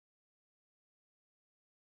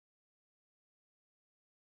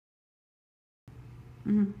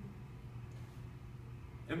Mm-hmm.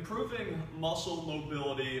 Improving muscle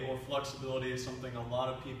mobility or flexibility is something a lot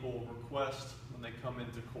of people request when they come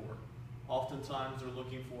into core. Oftentimes they're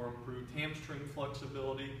looking for improved hamstring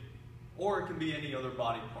flexibility, or it can be any other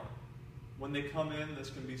body part. When they come in, this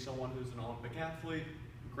can be someone who's an Olympic athlete,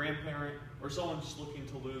 a grandparent, or someone just looking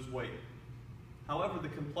to lose weight. However, the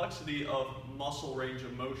complexity of muscle range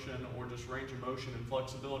of motion or just range of motion and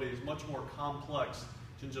flexibility is much more complex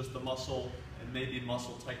than just the muscle and maybe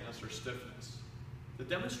muscle tightness or stiffness. To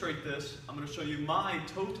demonstrate this, I'm going to show you my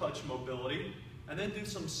toe touch mobility and then do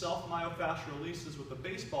some self-myofascial releases with the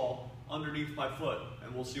baseball underneath my foot,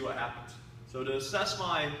 and we'll see what happens. So to assess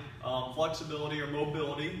my flexibility or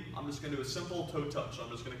mobility, I'm just going to do a simple toe touch. So I'm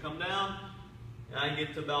just going to come down and I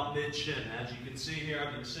get to about mid-shin. As you can see here,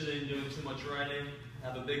 I've been sitting doing too much writing. I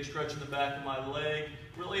have a big stretch in the back of my leg,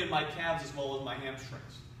 really in my calves as well as my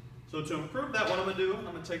hamstrings. So to improve that, what I'm going to do, I'm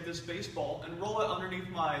going to take this baseball and roll it underneath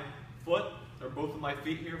my foot, or both of my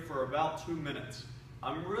feet here, for about 2 minutes.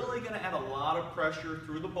 I'm really going to add a lot of pressure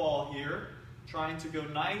through the ball here, trying to go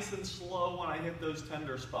nice and slow when I hit those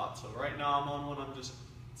tender spots. So right now I'm on one, I'm just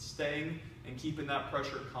staying and keeping that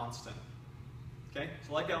pressure constant. Okay,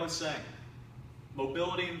 so like I was saying,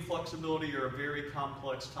 mobility and flexibility are a very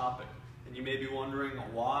complex topic. And you may be wondering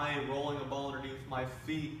why rolling a ball underneath my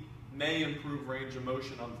feet may improve range of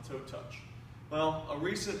motion on the toe touch. Well, a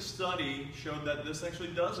recent study showed that this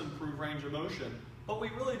actually does improve range of motion, but we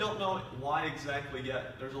really don't know why exactly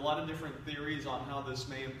yet. There's a lot of different theories on how this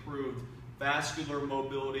may improve vascular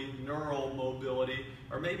mobility, neural mobility,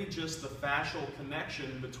 or maybe just the fascial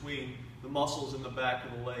connection between the muscles in the back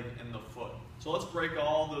of the leg and the foot. So let's break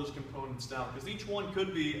all those components down, because each one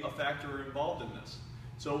could be a factor involved in this.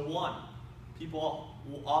 So one, people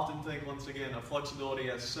will often think, once again, of flexibility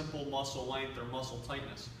as simple muscle length or muscle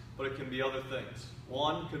tightness, but it can be other things.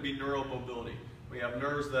 One could be neural mobility. We have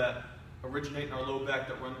nerves that originate in our low back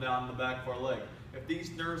that run down the back of our leg. If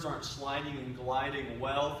these nerves aren't sliding and gliding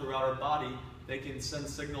well throughout our body, they can send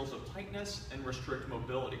signals of tightness and restrict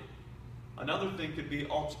mobility. Another thing could be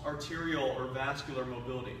arterial or vascular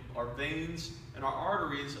mobility. Our veins and our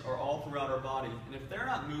arteries are all throughout our body, and if they're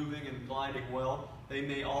not moving and gliding well, they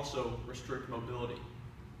may also restrict mobility.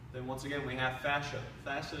 Then once again, we have fascia.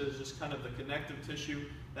 Fascia is just kind of the connective tissue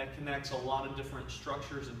that connects a lot of different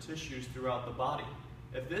structures and tissues throughout the body.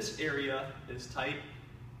 If this area is tight,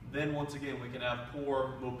 then once again we can have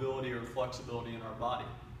poor mobility or flexibility in our body.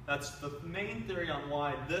 That's the main theory on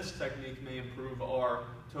why this technique may improve our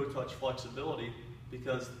toe touch flexibility,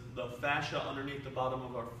 because the fascia underneath the bottom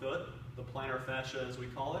of our foot, the plantar fascia as we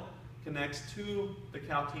call it, connects to the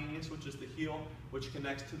calcaneus, which is the heel, which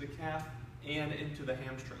connects to the calf and into the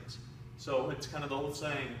hamstrings. So it's kind of the old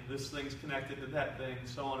saying, this thing's connected to that thing,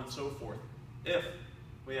 so on and so forth. If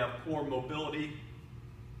we have poor mobility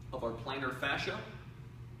of our plantar fascia,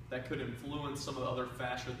 that could influence some of the other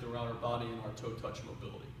fascia throughout our body and our toe touch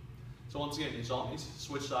mobility. So once again, you saw me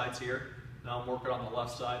switch sides here. Now I'm working on the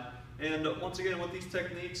left side. And once again, with these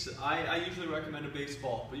techniques, I usually recommend a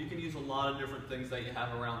baseball, but you can use a lot of different things that you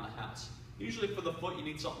have around the house. Usually for the foot, you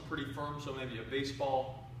need something pretty firm, so maybe a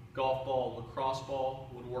baseball, golf ball, lacrosse ball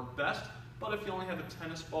would work best. But if you only have a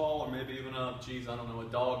tennis ball, or maybe even a, a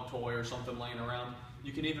dog toy or something laying around,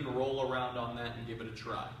 you can even roll around on that and give it a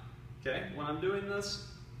try. Okay, when I'm doing this,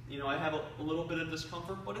 I have a little bit of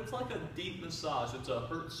discomfort, but it's like a deep massage. It's a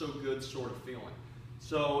hurt so good sort of feeling.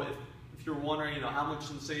 So if you're wondering, how much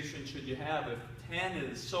sensation should you have, if 10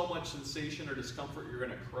 is so much sensation or discomfort you're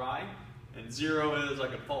going to cry, and 0 is I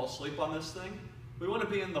could fall asleep on this thing, we want to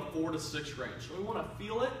be in the 4 to 6 range. So we want to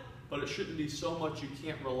feel it, but it shouldn't be so much you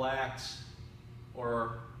can't relax,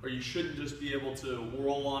 or you shouldn't just be able to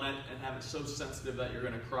roll on it and have it so sensitive that you're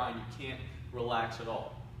going to cry and you can't relax at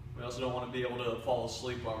all. We also don't want to be able to fall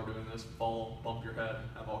asleep while we're doing this, fall, bump your head,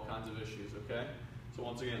 have all kinds of issues, okay? So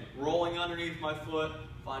once again, rolling underneath my foot,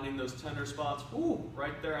 finding those tender spots,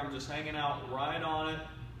 right there, I'm just hanging out right on it,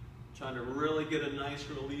 trying to really get a nice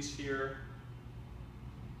release here.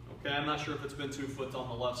 Okay, I'm not sure if it's been 2 foot on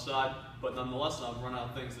the left side, but nonetheless, I've run out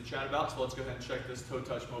of things to chat about, so let's go ahead and check this toe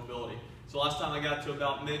touch mobility. So last time I got to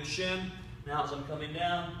about mid-shin. Now as I'm coming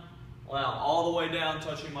down, wow, all the way down,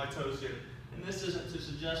 touching my toes here. And this isn't to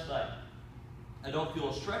suggest that I don't feel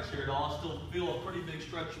a stretch here at all. I still feel a pretty big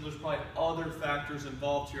stretch, and there's probably other factors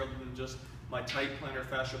involved here other than just my tight plantar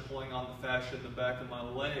fascia pulling on the fascia in the back of my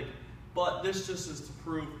leg. But this just is to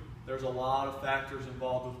prove there's a lot of factors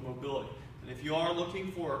involved with mobility. And if you are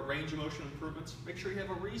looking for range of motion improvements, make sure you have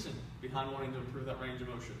a reason behind wanting to improve that range of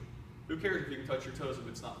motion. Who cares if you can touch your toes if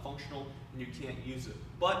it's not functional and you can't use it?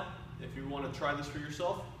 But if you want to try this for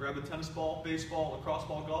yourself, grab a tennis ball, baseball, lacrosse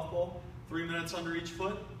ball, golf ball, 3 minutes under each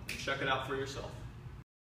foot and check it out for yourself.